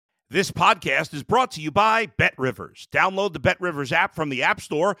This podcast is brought to you by BetRivers. Download the BetRivers app from the App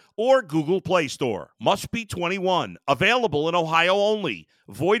Store or Google Play Store. Must be 21. Available in Ohio only.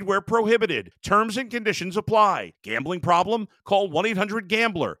 Void where prohibited. Terms and conditions apply. Gambling problem? Call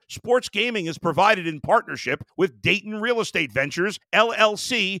 1-800-GAMBLER. Sports gaming is provided in partnership with Dayton Real Estate Ventures,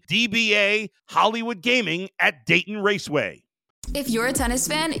 LLC, DBA, Hollywood Gaming at Dayton Raceway. If you're a tennis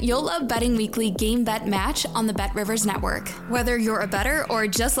fan, you'll love Betting Weekly Game Bet Match on the BetRivers Network. Whether you're a bettor or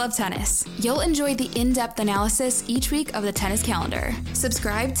just love tennis, you'll enjoy the in-depth analysis each week of the tennis calendar.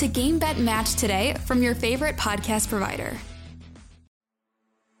 Subscribe to Game Bet Match today from your favorite podcast provider.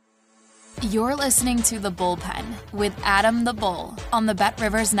 You're listening to The Bullpen with Adam the Bull on the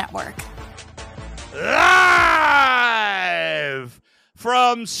BetRivers Network. Live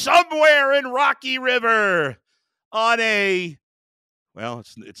from somewhere in Rocky River on a... Well,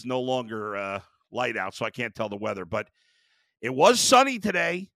 it's no longer light out, so I can't tell the weather. But it was sunny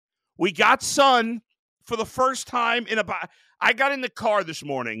today. We got sun for the first time in about... I got in the car this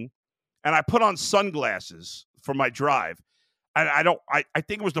morning, and I put on sunglasses for my drive. And I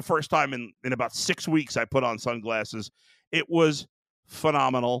think it was the first time in about 6 weeks I put on sunglasses. It was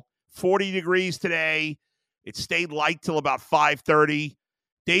phenomenal. 40 degrees today. It stayed light till about 5:30.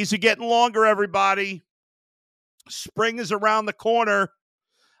 Days are getting longer, everybody. Spring is around the corner.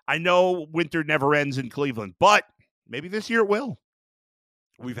 I know winter never ends in Cleveland, but maybe this year it will.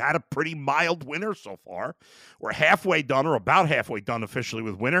 We've had a pretty mild winter so far. We're halfway done or about halfway done officially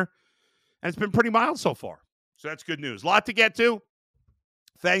with winter, and it's been pretty mild so far. So that's good news. A lot to get to.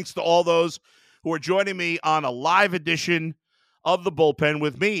 Thanks to all those who are joining me on a live edition of The Bullpen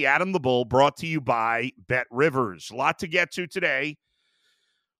with me, Adam the Bull, brought to you by BetRivers. A lot to get to today.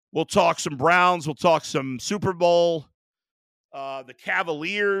 We'll talk some Browns. We'll talk some Super Bowl. The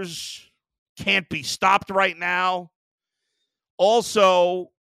Cavaliers can't be stopped right now.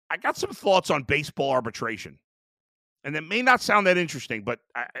 Also, I got some thoughts on baseball arbitration. And it may not sound that interesting, but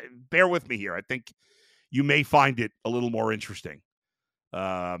bear with me here. I think you may find it a little more interesting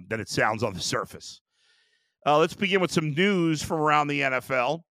than it sounds on the surface. Let's begin with some news from around the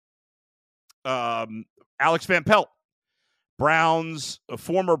NFL. Alex Van Pelt, a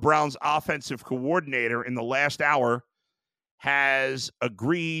former Browns offensive coordinator in the last hour, has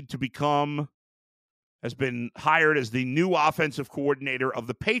been hired as the new offensive coordinator of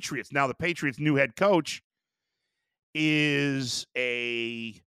the Patriots. Now, the Patriots' new head coach is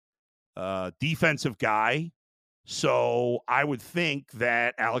a defensive guy, so I would think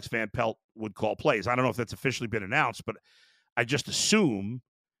that Alex Van Pelt would call plays. I don't know if that's officially been announced, but I just assume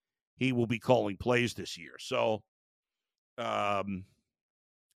he will be calling plays this year. So,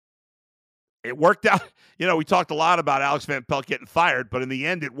 it worked out. We talked a lot about Alex Van Pelt getting fired, but in the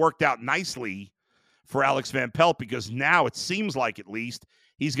end, it worked out nicely for Alex Van Pelt because now it seems like at least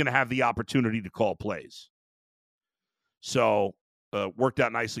he's going to have the opportunity to call plays. So, worked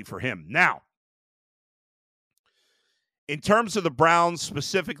out nicely for him. Now, in terms of the Browns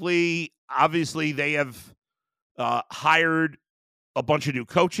specifically, obviously they have hired a bunch of new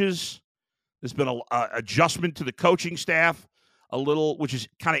coaches. There's been an adjustment to the coaching staff, which is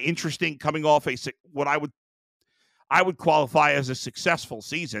kind of interesting, coming off what I would qualify as a successful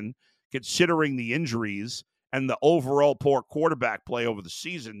season, considering the injuries and the overall poor quarterback play over the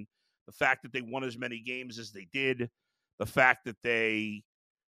season. The fact that they won as many games as they did, the fact that they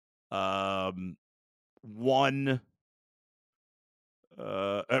won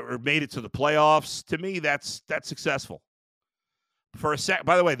or made it to the playoffs, to me, that's successful.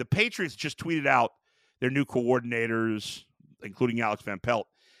 By the way, the Patriots just tweeted out their new coordinators, including Alex Van Pelt,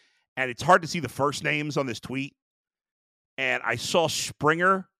 and it's hard to see the first names on this tweet. And I saw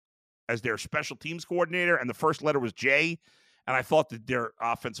Springer as their special teams coordinator, and the first letter was J, and I thought that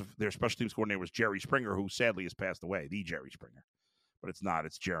their special teams coordinator was Jerry Springer, who sadly has passed away, the Jerry Springer. But it's not.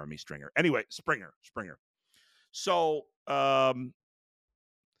 It's Jeremy Stringer. Anyway, Springer. So,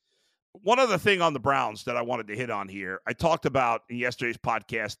 one other thing on the Browns that I wanted to hit on here. I talked about in yesterday's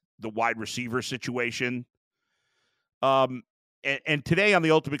podcast the wide receiver situation. And today on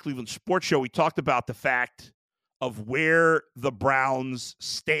the Ultimate Cleveland Sports Show, we talked about the fact of where the Browns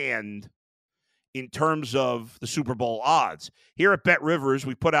stand in terms of the Super Bowl odds. Here at BetRivers,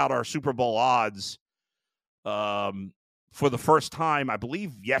 we put out our Super Bowl odds for the first time, I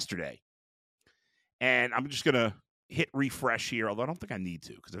believe, yesterday. And I'm just going to hit refresh here, although I don't think I need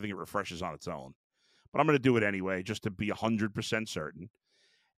to because I think it refreshes on its own. But I'm going to do it anyway just to be 100% certain.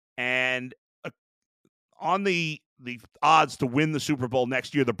 And on the odds to win the Super Bowl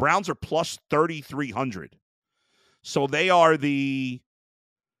next year, the Browns are plus 3,300. So they are the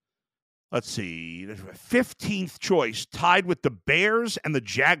let's see, 15th choice, tied with the Bears and the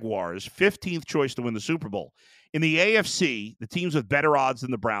Jaguars, 15th choice to win the Super Bowl. In the AFC, the teams with better odds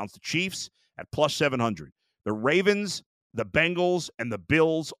than the Browns, the Chiefs at plus 700. The Ravens, the Bengals, and the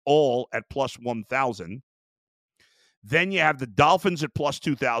Bills all at plus 1,000. Then you have the Dolphins at plus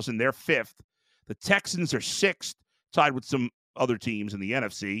 2,000. They're fifth. The Texans are sixth, tied with some other teams in the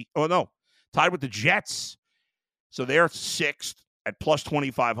NFC. Oh, no, tied with the Jets. So they're sixth at plus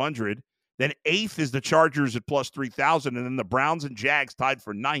 2,500. Then eighth is the Chargers at plus 3,000. And then the Browns and Jags tied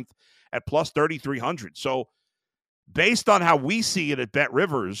for ninth at plus 3,300. So based on how we see it at Bet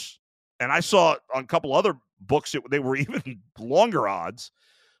Rivers, and I saw on a couple other books, they were even longer odds.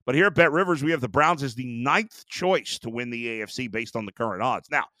 But here at Bet Rivers, we have the Browns as the ninth choice to win the AFC based on the current odds.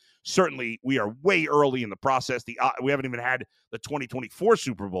 Now, certainly we are way early in the process. We haven't even had the 2024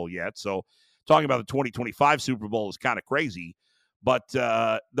 Super Bowl yet. So talking about the 2025 Super Bowl is kind of crazy. But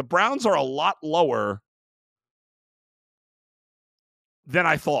the Browns are a lot lower than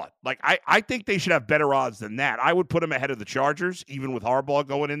I thought. Like, I think they should have better odds than that. I would put them ahead of the Chargers, even with Harbaugh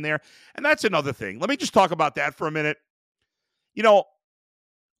going in there. And that's another thing. Let me just talk about that for a minute. You know,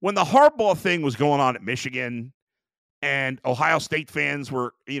 when the Harbaugh thing was going on at Michigan and Ohio State fans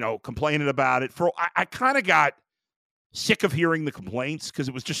were, complaining about it, I kind of got sick of hearing the complaints because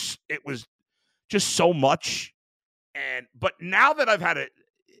it was just so much. But now that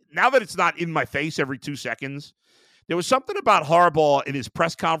now that it's not in my face every 2 seconds, there was something about Harbaugh in his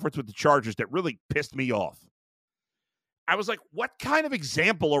press conference with the Chargers that really pissed me off. I was like, what kind of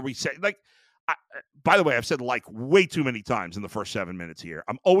example are we setting? Like, by the way, I've said like way too many times in the first 7 minutes here.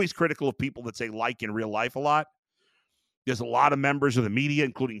 I'm always critical of people that say like in real life a lot. There's a lot of members of the media,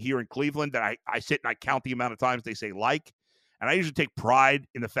 including here in Cleveland, that I sit and I count the amount of times they say like. And I usually take pride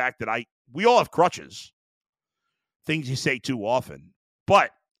in the fact that we all have crutches. Things you say too often.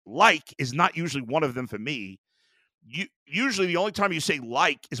 But like is not usually one of them for me. Usually the only time you say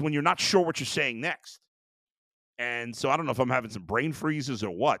like is when you're not sure what you're saying next. And so I don't know if I'm having some brain freezes or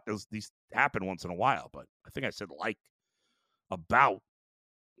what. These happen once in a while, but I think I said like about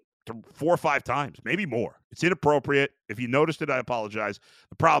 4 or 5 times, maybe more. It's inappropriate. If you noticed it, I apologize.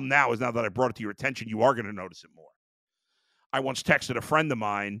 The problem now is now that I brought it to your attention, you are going to notice it more. I once texted a friend of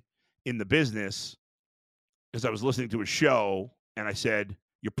mine in the business because I was listening to a show, and I said,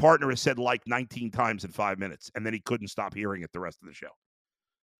 your partner has said like 19 times in 5 minutes, and then he couldn't stop hearing it the rest of the show.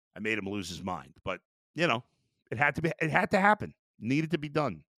 I made him lose his mind, but, it had to happen. Needed to be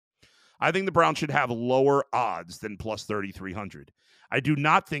done. I think the Browns should have lower odds than plus 3,300. I do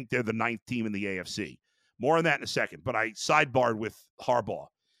not think they're the ninth team in the AFC. More on that in a second, but I sidebarred with Harbaugh.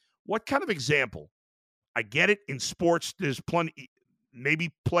 What kind of example? I get it. In sports, there's plenty.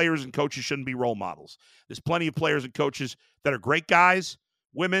 Maybe players and coaches shouldn't be role models. There's plenty of players and coaches that are great guys,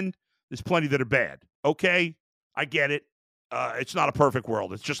 women. There's plenty that are bad. Okay, I get it. It's not a perfect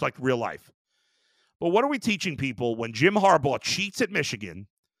world. It's just like real life. But what are we teaching people when Jim Harbaugh cheats at Michigan,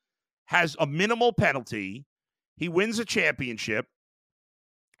 has a minimal penalty, he wins a championship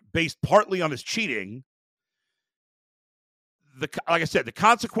based partly on his cheating? Like I said, the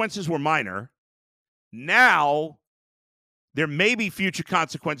consequences were minor. Now, there may be future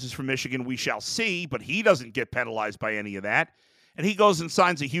consequences for Michigan. We shall see, but he doesn't get penalized by any of that. And he goes and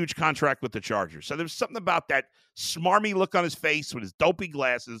signs a huge contract with the Chargers. So there's something about that smarmy look on his face with his dopey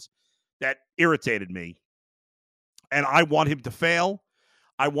glasses that irritated me. And I want him to fail.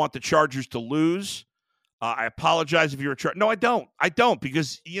 I want the Chargers to lose. I apologize if you're a Charger. No, I don't. I don't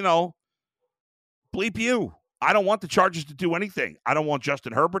because, bleep you. I don't want the Chargers to do anything. I don't want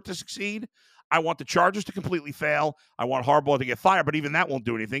Justin Herbert to succeed. I want the Chargers to completely fail. I want Harbaugh to get fired, but even that won't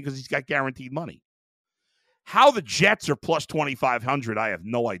do anything because he's got guaranteed money. How the Jets are plus 2,500, I have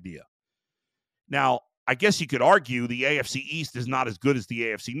no idea. Now, I guess you could argue the AFC East is not as good as the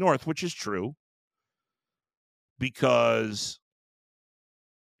AFC North, which is true because,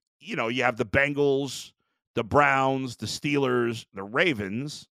 you have the Bengals, the Browns, the Steelers, the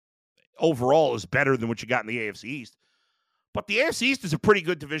Ravens. Overall is better than what you got in the AFC East. But the AFC East is a pretty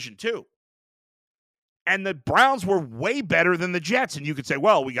good division too. And the Browns were way better than the Jets. And you could say,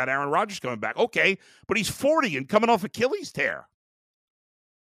 well, we got Aaron Rodgers coming back. Okay, but he's 40 and coming off Achilles tear.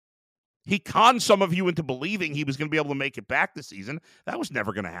 He conned some of you into believing he was going to be able to make it back this season. That was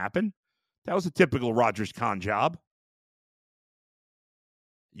never going to happen. That was a typical Rodgers con job.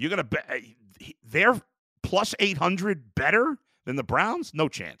 You're going to bet they're plus 800 better than the Browns? No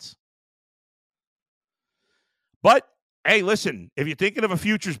chance. But, hey, listen, if you're thinking of a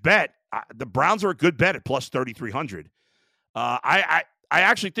futures bet, the Browns are a good bet at plus 3,300. I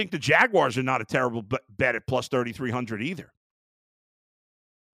actually think the Jaguars are not a terrible bet at plus 3,300 either.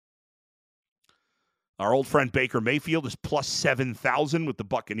 Our old friend Baker Mayfield is plus 7,000 with the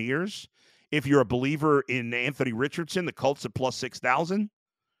Buccaneers. If you're a believer in Anthony Richardson, the Colts at plus 6,000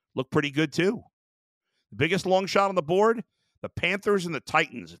 look pretty good too. The biggest long shot on the board, the Panthers and the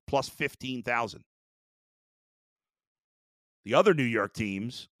Titans at plus 15,000. The other New York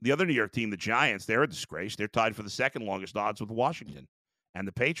team, the Giants, they're a disgrace. They're tied for the second longest odds with Washington and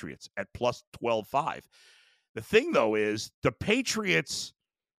the Patriots at plus 12.5. The thing, though, is the Patriots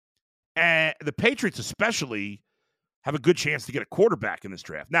especially have a good chance to get a quarterback in this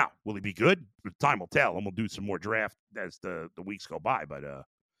draft. Now, will he be good? Time will tell, and we'll do some more draft as the weeks go by. But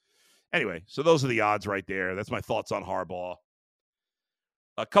anyway, so those are the odds right there. That's my thoughts on Harbaugh.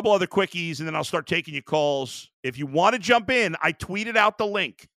 A couple other quickies, and then I'll start taking your calls. If you want to jump in, I tweeted out the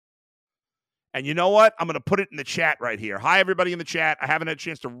link. And you know what? I'm going to put it in the chat right here. Hi, everybody in the chat. I haven't had a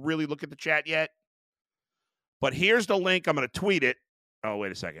chance to really look at the chat yet. But here's the link. I'm going to tweet it. Oh,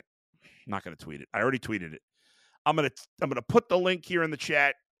 wait a second. I'm not going to tweet it. I already tweeted it. I'm going to put the link here in the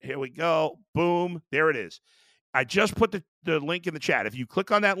chat. Here we go. Boom. There it is. I just put the link in the chat. If you click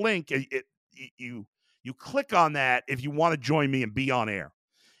on that link, you click on that if you want to join me and be on air.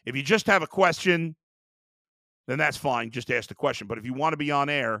 If you just have a question, then that's fine. Just ask the question. But if you want to be on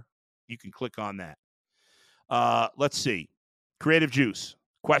air, you can click on that. Let's see. Creative Juice.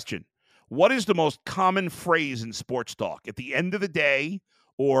 Question. What is the most common phrase in sports talk? At the end of the day,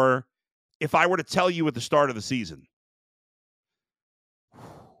 or if I were to tell you at the start of the season?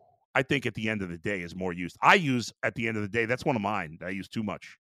 I think at the end of the day is more used. I use at the end of the day. That's one of mine. I use too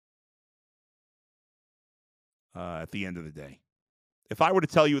much. At the end of the day. If I were to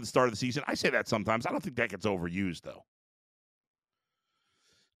tell you at the start of the season, I say that sometimes. I don't think that gets overused, though.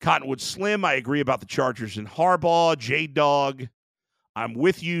 Cottonwood Slim, I agree about the Chargers and Harbaugh. J-Dog, I'm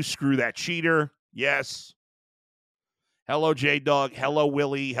with you. Screw that cheater. Yes. Hello, J-Dog. Hello,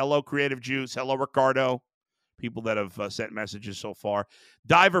 Willie. Hello, Creative Juice. Hello, Ricardo. People that have sent messages so far.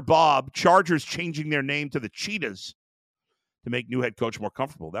 Diver Bob, Chargers changing their name to the Cheetahs to make new head coach more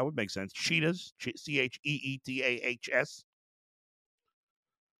comfortable. That would make sense. Cheetahs, Cheetahs.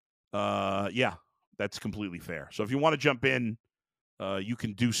 Yeah, that's completely fair. So if you want to jump in, you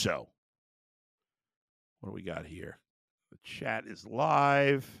can do so. What do we got here? The chat is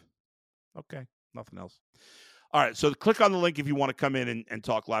live. Okay, nothing else. All right, so click on the link if you want to come in and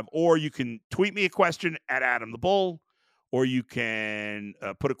talk live, or you can tweet me a question at Adam the Bull, or you can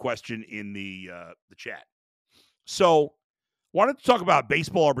put a question in the chat. So wanted to talk about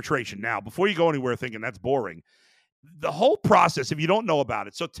baseball arbitration. Now, before you go anywhere thinking that's boring, the whole process, if you don't know about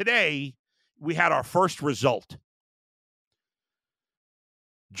it. So today we had our first result.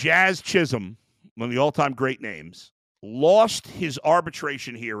 Jazz Chisholm, one of the all-time great names, lost his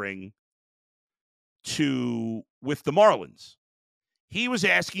arbitration hearing with the Marlins. He was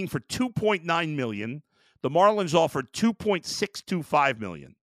asking for $2.9 million. The Marlins offered $2.625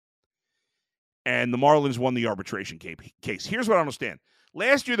 million. And the Marlins won the arbitration case. Here's what I understand.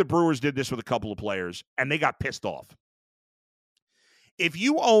 Last year, the Brewers did this with a couple of players, and they got pissed off. If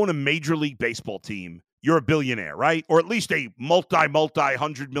you own a Major League Baseball team, you're a billionaire, right? Or at least a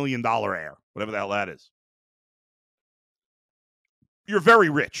multi-$100 million heir, whatever the hell that is. You're very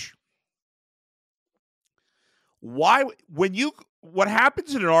rich. What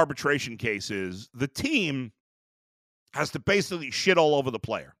happens in an arbitration case is the team has to basically shit all over the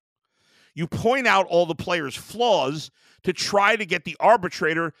player. You point out all the player's flaws to try to get the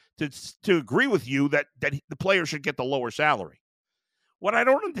arbitrator to agree with you that the player should get the lower salary. What I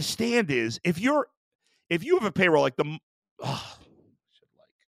don't understand is if you have a payroll like the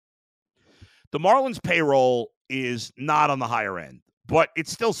Marlins payroll is not on the higher end, but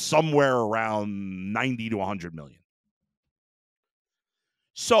it's still somewhere around 90 to 100 million.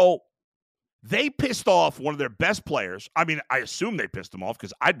 So they pissed off one of their best players. I mean, I assume they pissed him off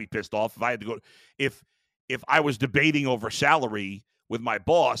because I'd be pissed off if I had to go if I was debating over salary with my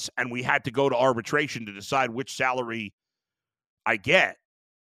boss and we had to go to arbitration to decide which salary I get.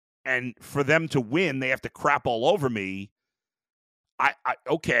 And for them to win, they have to crap all over me.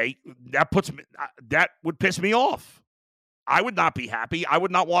 Okay, that would piss me off. I would not be happy. I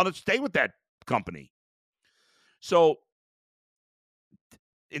would not want to stay with that company. So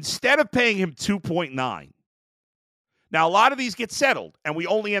instead of paying him $2.9, now a lot of these get settled, and we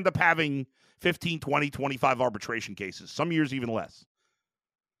only end up having 15, 20, 25 arbitration cases, some years even less.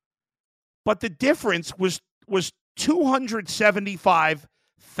 But the difference was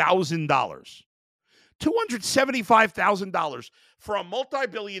 $275,000. $275,000 for a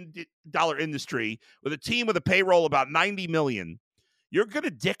multi-billion-dollar industry with a team with a payroll about $90 million. You're going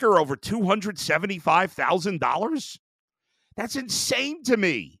to dicker over $275,000? That's insane to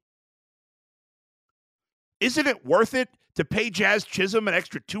me. Isn't it worth it to pay Jazz Chisholm an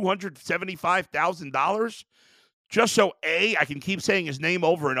extra $275,000 just so A, I can keep saying his name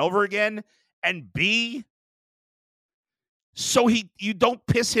over and over again, and B, so you don't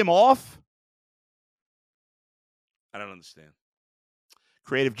piss him off? I don't understand.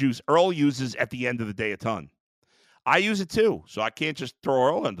 Creative Juice. Earl uses at the end of the day a ton. I use it too, so I can't just throw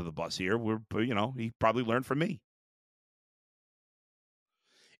Earl under the bus here. He probably learned from me.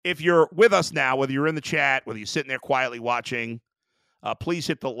 If you're with us now, whether you're in the chat, whether you're sitting there quietly watching, please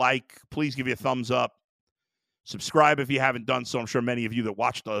hit the like. Please give you a thumbs up. Subscribe if you haven't done so. I'm sure many of you that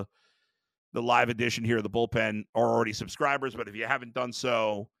watched the live edition here of the Bullpen are already subscribers, but if you haven't done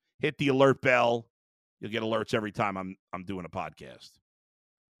so, hit the alert bell. You'll get alerts every time I'm doing a podcast.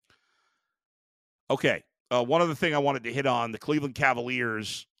 Okay. One other thing I wanted to hit on, the Cleveland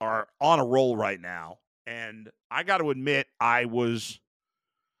Cavaliers are on a roll right now, and I got to admit I was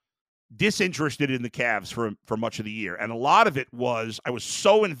disinterested in the Cavs for much of the year, and a lot of it was I was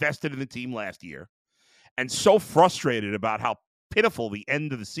so invested in the team last year and so frustrated about how pitiful the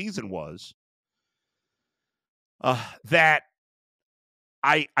end of the season was that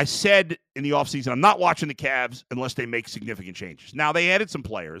I said in the offseason, I'm not watching the Cavs unless they make significant changes. Now, they added some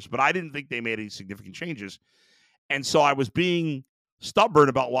players, but I didn't think they made any significant changes. And so I was being stubborn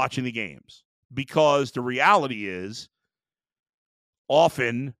about watching the games because the reality is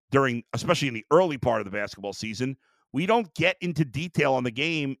often especially in the early part of the basketball season, we don't get into detail on the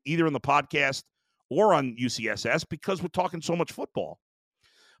game either in the podcast or on UCSS because we're talking so much football.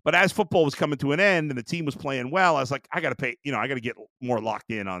 But as football was coming to an end and the team was playing well, I was like, I got to get more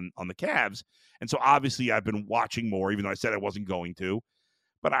locked in on the Cavs. And so obviously I've been watching more, even though I said I wasn't going to.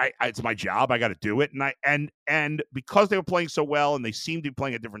 But it's my job. I got to do it. And because they were playing so well and they seemed to be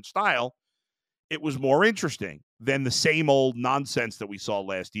playing a different style, it was more interesting than the same old nonsense that we saw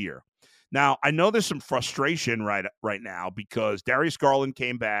last year. Now, I know there's some frustration right now because Darius Garland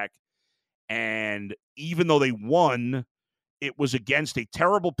came back, and even though they won, it was against a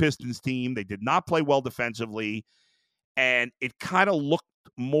terrible Pistons team. They did not play well defensively, and it kind of looked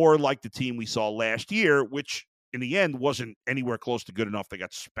more like the team we saw last year, which in the end wasn't anywhere close to good enough. They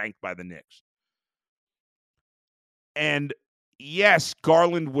got spanked by the Knicks. And yes,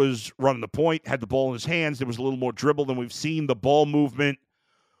 Garland was running the point, had the ball in his hands. There was a little more dribble than we've seen. The ball movement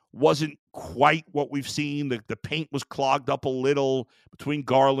wasn't quite what we've seen. The paint was clogged up a little between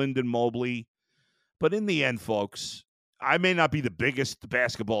Garland and Mobley. But in the end, folks, I may not be the biggest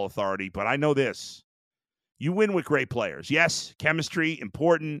basketball authority, but I know this. You win with great players. Yes, chemistry,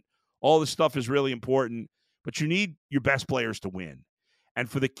 important. All this stuff is really important, but you need your best players to win. And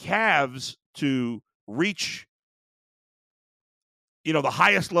for the Cavs to reach the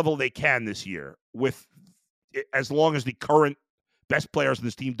highest level they can this year, with as long as the current best players in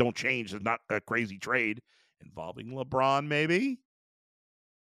this team don't change, it's not a crazy trade involving LeBron maybe,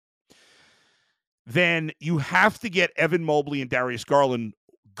 then you have to get Evan Mobley and Darius Garland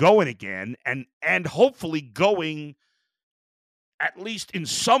going again and hopefully going at least in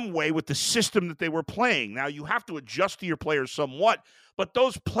some way with the system that they were playing. Now, you have to adjust to your players somewhat, but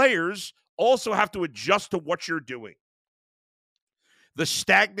those players also have to adjust to what you're doing. The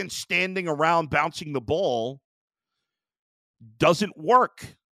stagnant standing around bouncing the ball doesn't work.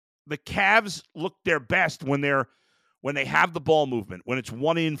 The Cavs look their best when they have the ball movement, when it's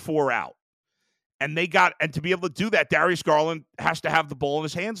 1 in, 4 out. And to be able to do that, Darius Garland has to have the ball in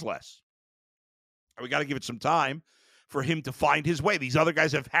his hands less. And we got to give it some time for him to find his way. These other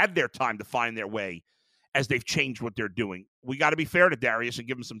guys have had their time to find their way as they've changed what they're doing. We got to be fair to Darius and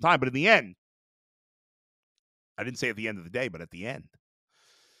give him some time. But in the end, I didn't say at the end of the day, but at the end,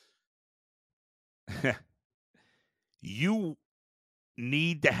 you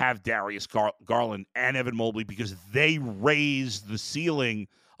need to have Darius Garland and Evan Mobley because they raise the ceiling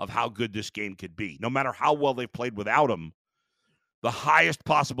of how good this game could be. No matter how well they've played without him, the highest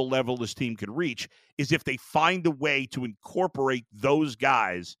possible level this team can reach is if they find a way to incorporate those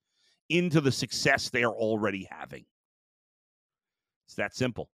guys into the success they are already having. It's that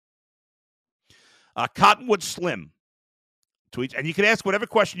simple. Cottonwood Slim tweets, and you can ask whatever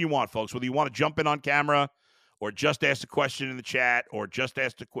question you want, folks, whether you want to jump in on camera or just ask a question in the chat or just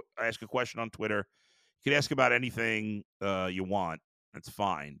ask a question on Twitter. You can ask about anything you want. That's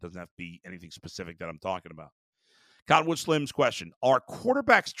fine. Doesn't have to be anything specific that I'm talking about. Cottonwood Slim's question: are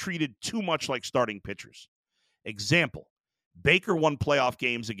quarterbacks treated too much like starting pitchers? Example: Baker won playoff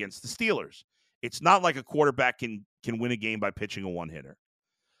games against the Steelers. It's not like a quarterback can win a game by pitching a one-hitter.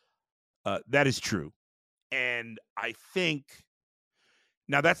 That is true. And I think,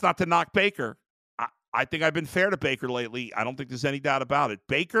 now that's not to knock Baker. I think I've been fair to Baker lately. I don't think there's any doubt about it.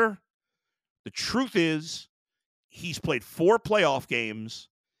 Baker, the truth is, he's played 4 playoff games,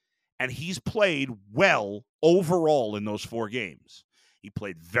 and he's played well overall in those 4 games. He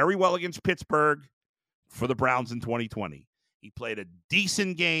played very well against Pittsburgh for the Browns in 2020. He played a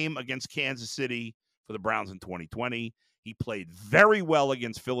decent game against Kansas City for the Browns in 2020. He played very well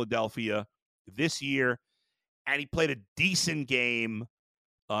against Philadelphia this year, and he played a decent game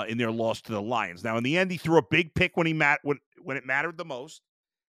in their loss to the Lions. Now, in the end, he threw a big pick when it mattered the most.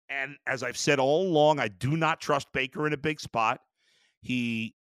 And as I've said all along, I do not trust Baker in a big spot.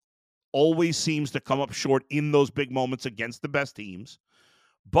 He always seems to come up short in those big moments against the best teams.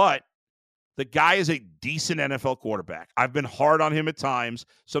 But the guy is a decent NFL quarterback. I've been hard on him at times.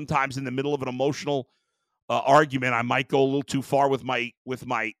 Sometimes in the middle of an emotional argument, I might go a little too far with my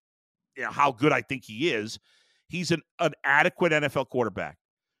how good I think he is. He's an adequate NFL quarterback.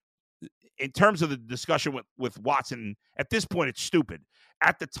 In terms of the discussion with Watson, at this point, it's stupid.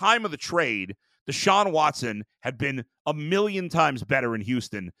 At the time of the trade, Deshaun Watson had been a million times better in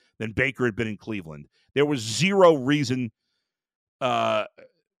Houston than Baker had been in Cleveland. There was zero reason to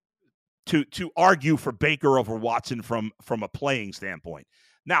argue for Baker over Watson from a playing standpoint.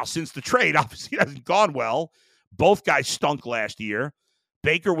 Now, since the trade, obviously, it hasn't gone well. Both guys stunk last year.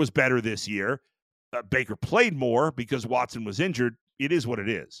 Baker was better this year. Baker played more because Watson was injured. It is what it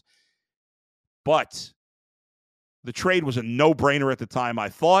is. But the trade was a no-brainer at the time, I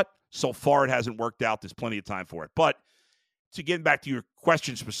thought. So far, it hasn't worked out. There's plenty of time for it. But to get back to your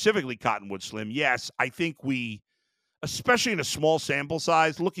question specifically, Cottonwood Slim, yes, I think we, especially in a small sample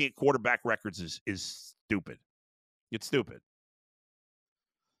size, looking at quarterback records is stupid. It's stupid.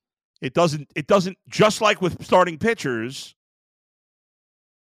 It doesn't, just like with starting pitchers,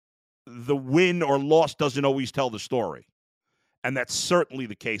 the win or loss doesn't always tell the story. And that's certainly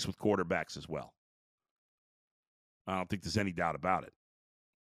the case with quarterbacks as well. I don't think there's any doubt about it.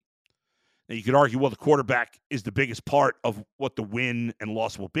 Now, you could argue, well, the quarterback is the biggest part of what the win and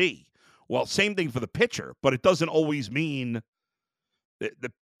loss will be. Well, same thing for the pitcher, but it doesn't always mean that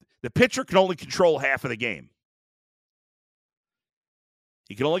the pitcher can only control half of the game.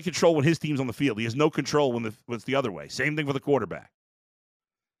 He can only control when his team's on the field. He has no control when it's the other way. Same thing for the quarterback.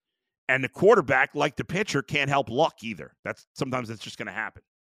 And the quarterback, like the pitcher, can't help luck either. Sometimes that's just going to happen.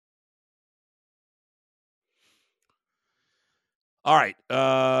 All right.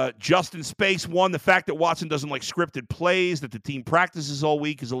 Justin Space 1, the fact that Watson doesn't like scripted plays, that the team practices all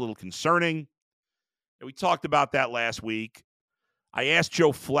week is a little concerning. And we talked about that last week. I asked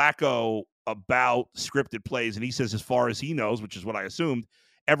Joe Flacco about scripted plays, and he says as far as he knows, which is what I assumed,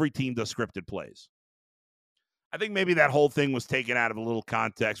 every team does scripted plays. I think maybe that whole thing was taken out of a little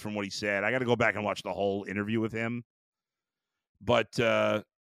context from what he said. I got to go back and watch the whole interview with him. But I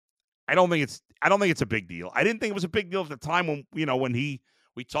don't think it's a big deal. I didn't think it was a big deal at the time when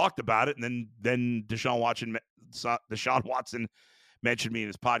we talked about it, and then Deshaun Watson mentioned me in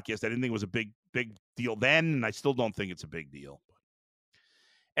his podcast. I didn't think it was a big deal then, and I still don't think it's a big deal.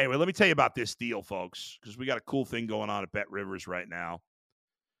 Anyway, let me tell you about this deal, folks, because we got a cool thing going on at Bet Rivers right now.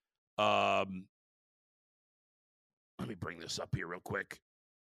 Let me bring this up here real quick.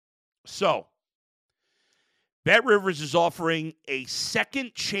 So, Bet Rivers is offering a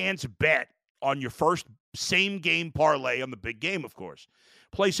second chance bet on your first same-game parlay on the big game, of course.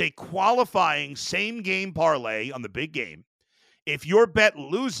 Place a qualifying same-game parlay on the big game. If your bet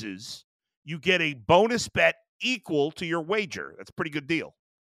loses, you get a bonus bet equal to your wager. That's a pretty good deal.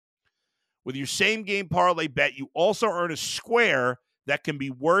 With your same-game parlay bet, you also earn a square that can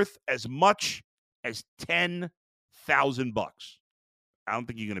be worth as much as $10,000. I don't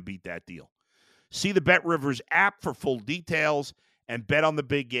think you're going to beat that deal. See the Bet Rivers app for full details and bet on the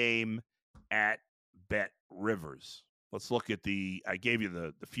big game at Bet Rivers. Let's look at I gave you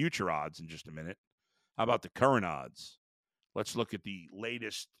the future odds in just a minute. How about the current odds? Let's look at the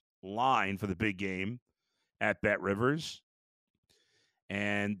latest line for the big game at Bet Rivers.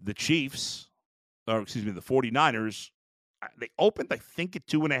 And the Chiefs, the 49ers, they opened, I think, at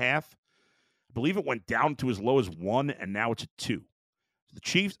 2.5. I believe it went down to as low as 1, and now it's at 2.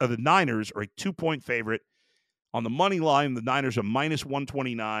 The Niners are a 2-point favorite. On the money line, the Niners are minus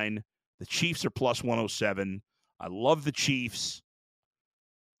 129. The Chiefs are plus 107. I love the Chiefs.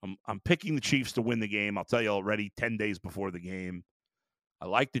 I'm picking the Chiefs to win the game. I'll tell you already 10 days before the game. I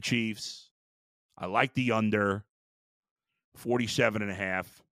like the Chiefs. I like the under 47.5.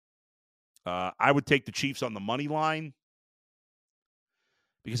 I would take the Chiefs on the money line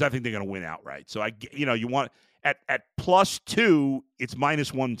because I think they're going to win outright. So you want at plus 2, it's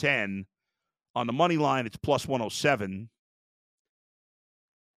minus 110. On the money line, it's plus 107.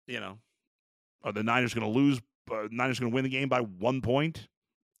 Are the Niners going to lose? Niners going to win the game by 1 point?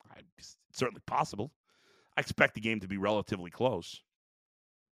 It's certainly possible. expect the game to be relatively close.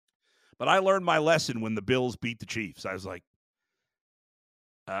 But I learned my lesson when the Bills beat the Chiefs. I was like,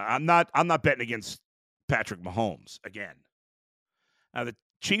 I'm not betting against Patrick Mahomes again. Now, the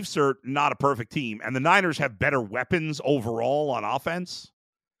Chiefs are not a perfect team, and the Niners have better weapons overall on offense.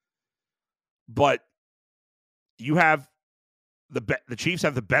 But you have the Chiefs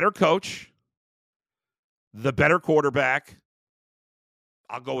have the better coach, the better quarterback.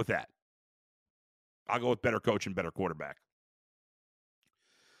 I'll go with that. I'll go with better coach and better quarterback.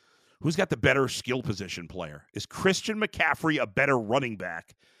 Who's got the better skill position player? Is Christian McCaffrey a better running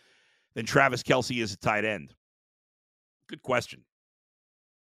back than Travis Kelce is a tight end? Good question.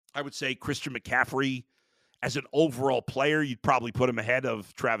 I would say Christian McCaffrey, as an overall player, you'd probably put him ahead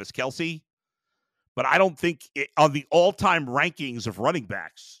of Travis Kelce. But I don't think on the all-time rankings of running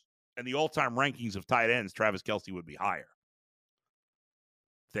backs and the all-time rankings of tight ends, Travis Kelce would be higher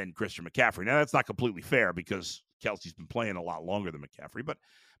than Christian McCaffrey. Now, that's not completely fair because Kelce's been playing a lot longer than McCaffrey, but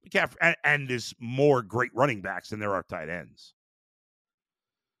McCaffrey and there's more great running backs than there are tight ends.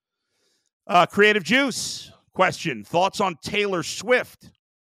 Creative Juice question. Thoughts on Taylor Swift?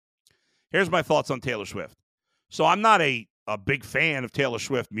 Here's my thoughts on Taylor Swift. So I'm not a big fan of Taylor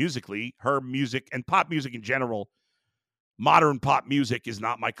Swift musically. Her music and pop music in general, modern pop music is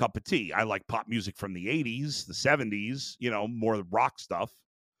not my cup of tea. I like pop music from the 80s, the 70s, more rock stuff.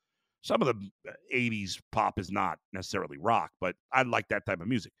 Some of the 80s pop is not necessarily rock, but I like that type of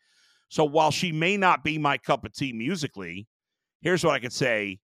music. So while she may not be my cup of tea musically, here's what I could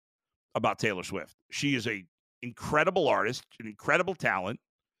say about Taylor Swift. She is an incredible artist, an incredible talent.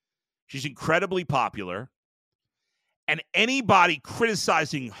 She's incredibly popular. And anybody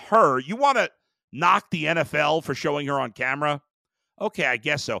criticizing her, you want to knock the NFL for showing her on camera? Okay, I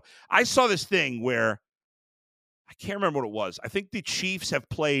guess so. I saw this thing where, I can't remember what it was. I think the Chiefs have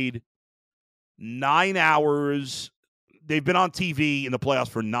played 9 hours. They've been on TV in the playoffs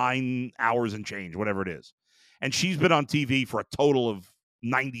for 9 hours and change, whatever it is. And she's been on TV for a total of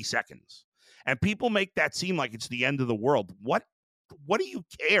 90 seconds. And people make that seem like it's the end of the world. What do you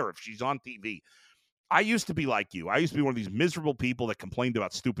care if she's on TV? I used to be like you. I used to be one of these miserable people that complained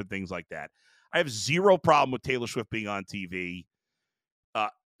about stupid things like that. I have zero problem with Taylor Swift being on TV.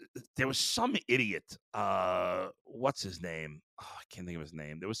 There was some idiot. What's his name? Oh, I can't think of his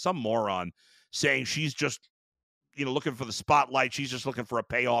name. There was some moron saying she's just, looking for the spotlight. She's just looking for a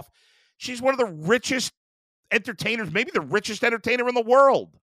payoff. She's one of the richest entertainers, maybe the richest entertainer in the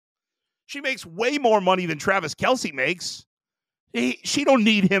world. She makes way more money than Travis Kelce makes. She don't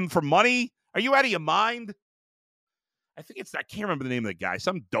need him for money. Are you out of your mind? I can't remember the name of the guy.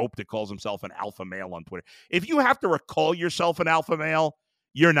 Some dope that calls himself an alpha male on Twitter. If you have to recall yourself an alpha male,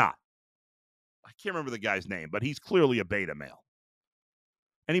 you're not. I can't remember the guy's name, but he's clearly a beta male.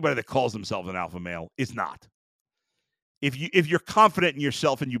 Anybody that calls themselves an alpha male is not. If you're confident in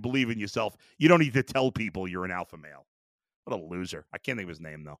yourself and you believe in yourself, you don't need to tell people you're an alpha male. What a loser. I can't think of his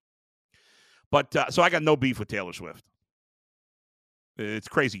name, though. But so I got no beef with Taylor Swift. It's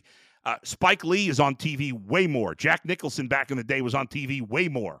crazy. Spike Lee is on TV way more. Jack Nicholson back in the day was on TV way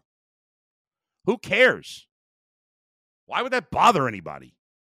more. Who cares? Why would that bother anybody?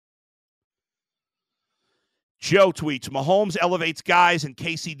 Joe tweets, Mahomes elevates guys and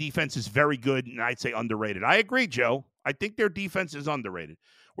KC defense is very good, and I'd say underrated. I agree, Joe. I think their defense is underrated.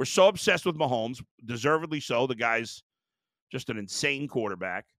 We're so obsessed with Mahomes, deservedly so. The guy's just an insane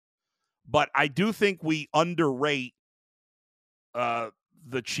quarterback. But I do think we underrate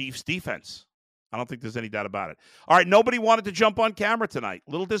the Chiefs' defense. I don't think there's any doubt about it. All right, nobody wanted to jump on camera tonight.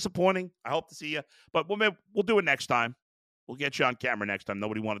 A little disappointing. I hope to see you. But we'll do it next time. We'll get you on camera next time.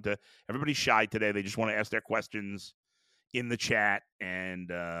 Nobody wanted to. Everybody's shy today. They just want to ask their questions in the chat and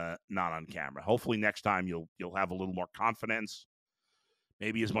not on camera. Hopefully next time you'll have a little more confidence,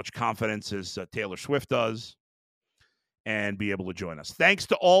 maybe as much confidence as Taylor Swift does, and be able to join us. Thanks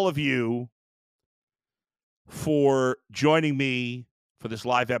to all of you for joining me for this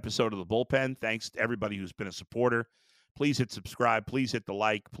live episode of The Bullpen. Thanks to everybody who's been a supporter. Please hit subscribe. Please hit the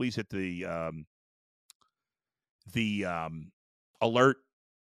like. Please hit the alert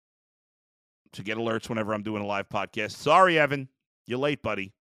to get alerts whenever I'm doing a live podcast. Sorry, Evan. You're late,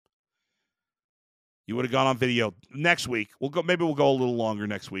 buddy. You would have gone on video next week. Maybe we'll go a little longer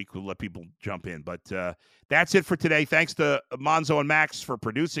next week. We'll let people jump in. But that's it for today. Thanks to Monzo and Max for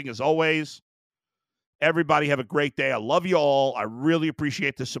producing, as always. Everybody have a great day. I love you all. I really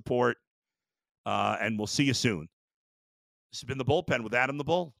appreciate the support. And we'll see you soon. This has been The Bullpen with Adam the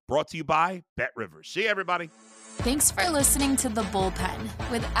Bull, brought to you by Bet Rivers. See you, everybody. Thanks for listening to The Bullpen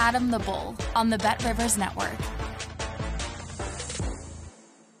with Adam the Bull on the Bet Rivers Network.